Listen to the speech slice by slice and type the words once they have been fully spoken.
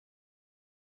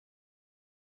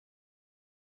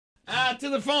To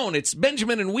the phone. It's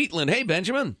Benjamin in Wheatland. Hey,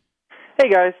 Benjamin. Hey,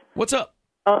 guys. What's up?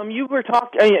 You've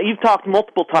talked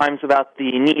multiple times about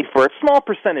the need for a small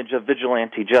percentage of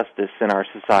vigilante justice in our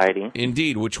society.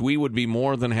 Indeed, which we would be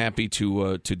more than happy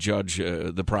to judge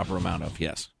the proper amount of,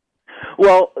 yes.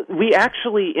 Well, we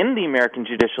actually, in the American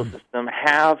judicial system,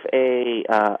 have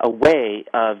a way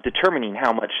of determining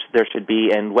how much there should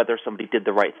be and whether somebody did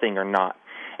the right thing or not.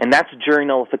 And that's jury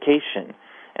nullification.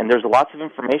 And there's lots of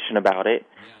information about it.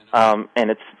 And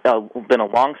it's been a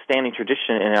long-standing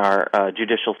tradition in our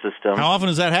judicial system. How often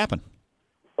does that happen?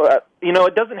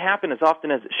 It doesn't happen as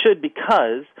often as it should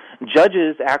because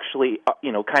judges actually,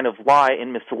 kind of lie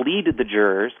and mislead the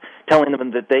jurors, telling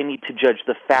them that they need to judge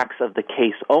the facts of the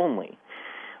case only.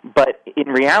 But in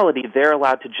reality, they're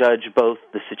allowed to judge both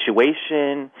the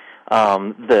situation,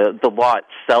 the law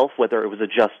itself, whether it was a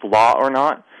just law or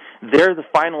not. They're the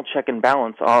final check and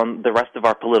balance on the rest of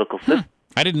our political system.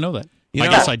 I didn't know that. I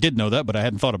guess I did know that, but I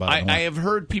hadn't thought about it. I have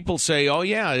heard people say, "Oh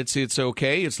yeah, it's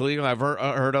okay, it's legal." I've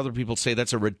heard other people say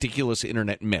that's a ridiculous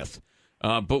internet myth.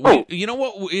 You know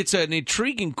what? It's an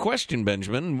intriguing question,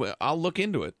 Benjamin. I'll look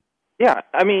into it. Yeah,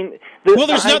 I mean,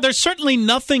 there's certainly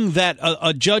nothing that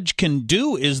a judge can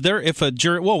do, is there? If a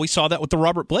jury, we saw that with the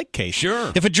Robert Blake case.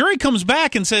 Sure. If a jury comes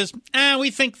back and says, we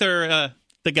think the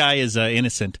guy is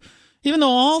innocent, even though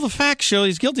all the facts show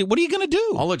he's guilty, what are you going to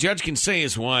do? All the judge can say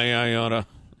is, "Why I oughta."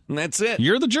 And that's it.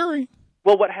 You're the jury.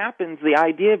 Well, what happens, the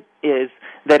idea is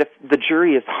that if the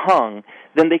jury is hung,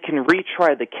 then they can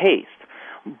retry the case.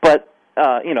 But,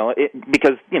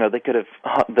 because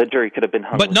the jury could have been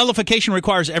hung. But nullification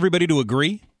requires everybody to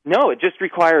agree? No, it just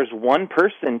requires one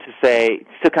person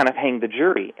to kind of hang the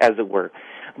jury, as it were.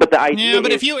 But the idea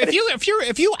but if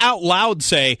you out loud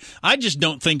say, "I just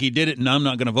don't think he did it and I'm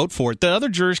not going to vote for it," the other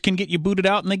jurors can get you booted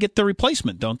out and they get the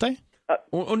replacement, don't they?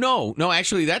 No.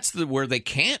 Actually, that's where they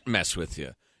can't mess with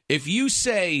you. If you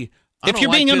say, if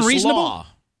you're being unreasonable, law,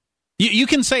 you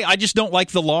can say, "I just don't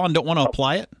like the law and don't want to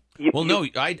apply it." No,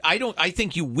 I don't. I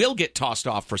think you will get tossed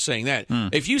off for saying that.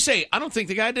 If you say, "I don't think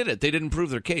the guy did it," they didn't prove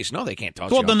their case. No, they can't toss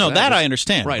you off. Well, no, that I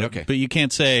understand. Right? Okay, but you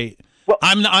can't say,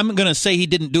 I'm going to say he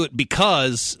didn't do it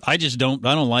because I don't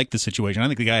like the situation. I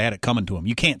think the guy had it coming to him.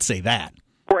 You can't say that.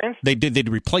 For instance, they'd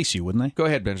replace you, wouldn't they? Go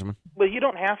ahead, Benjamin. Well, you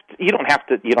don't have to.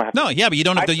 No, yeah, but you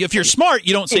don't have to. If you're smart,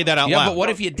 you don't say that out loud. Yeah, but what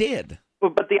if you did?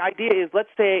 Well, but the idea is, let's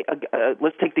take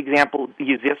the example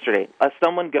used yesterday.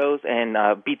 Someone goes and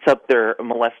beats up their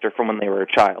molester from when they were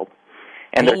a child.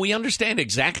 And we understand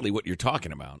exactly what you're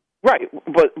talking about. Right,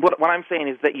 but what I'm saying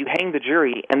is that you hang the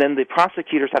jury, and then the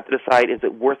prosecutors have to decide, is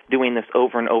it worth doing this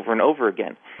over and over and over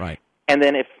again? Right. And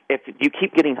then if you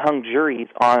keep getting hung juries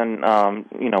on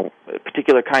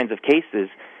particular kinds of cases,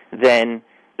 then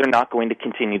they're not going to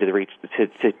continue to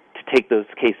take those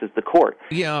cases to court.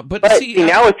 Yeah, but see,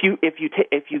 now if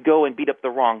you go and beat up the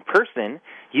wrong person,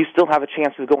 you still have a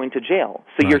chance of going to jail.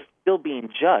 So you're still being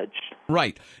judged.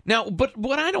 Right. Now, but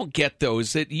what I don't get, though,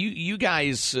 is that you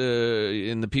guys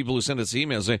and the people who send us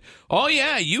emails say, "Oh,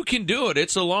 yeah, you can do it.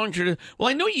 It's a long tradition." Well,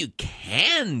 I know you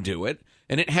can do it,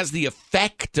 and it has the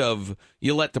effect of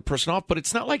you let the person off, but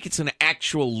it's not like it's an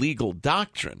actual legal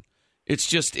doctrine. It's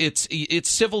just it's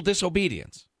civil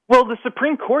disobedience. Well, the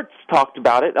Supreme Court's talked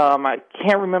about it. I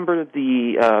can't remember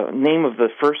the name of the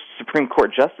first Supreme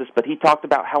Court justice, but he talked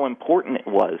about how important it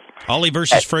was. Ollie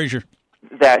versus Frazier.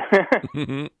 That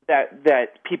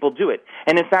that people do it.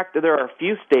 And in fact, there are a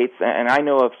few states, and I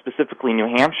know of specifically New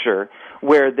Hampshire,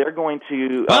 where they're going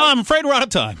to... I'm afraid we're out of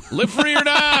time. Live free or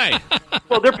die.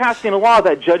 Well, they're passing a law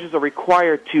that judges are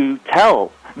required to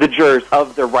tell the jurors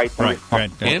of their rights. Right.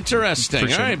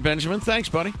 Interesting. All right, Benjamin. Thanks,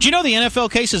 buddy. Do you know the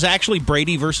NFL case is actually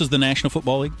Brady versus the National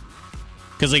Football League?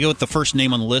 Because they go with the first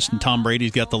name on the list, and Tom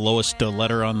Brady's got the lowest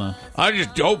letter on the... I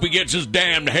just hope he gets his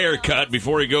damned haircut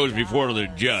before he goes before the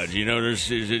judge. You know,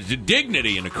 there's a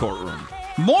dignity in the courtroom.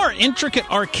 More intricate,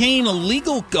 arcane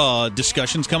legal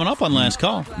discussions coming up on Last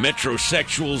Call.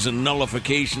 Metrosexuals and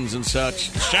nullifications and such.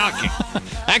 Shocking.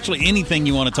 Actually, anything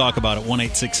you want to talk about at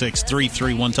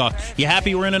 1-866-331-TALK. You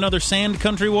happy we're in another sand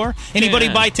country war? Anybody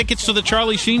buy tickets to the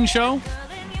Charlie Sheen show?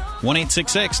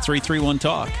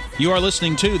 1-866-331-TALK. You are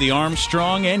listening to the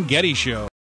Armstrong and Getty Show.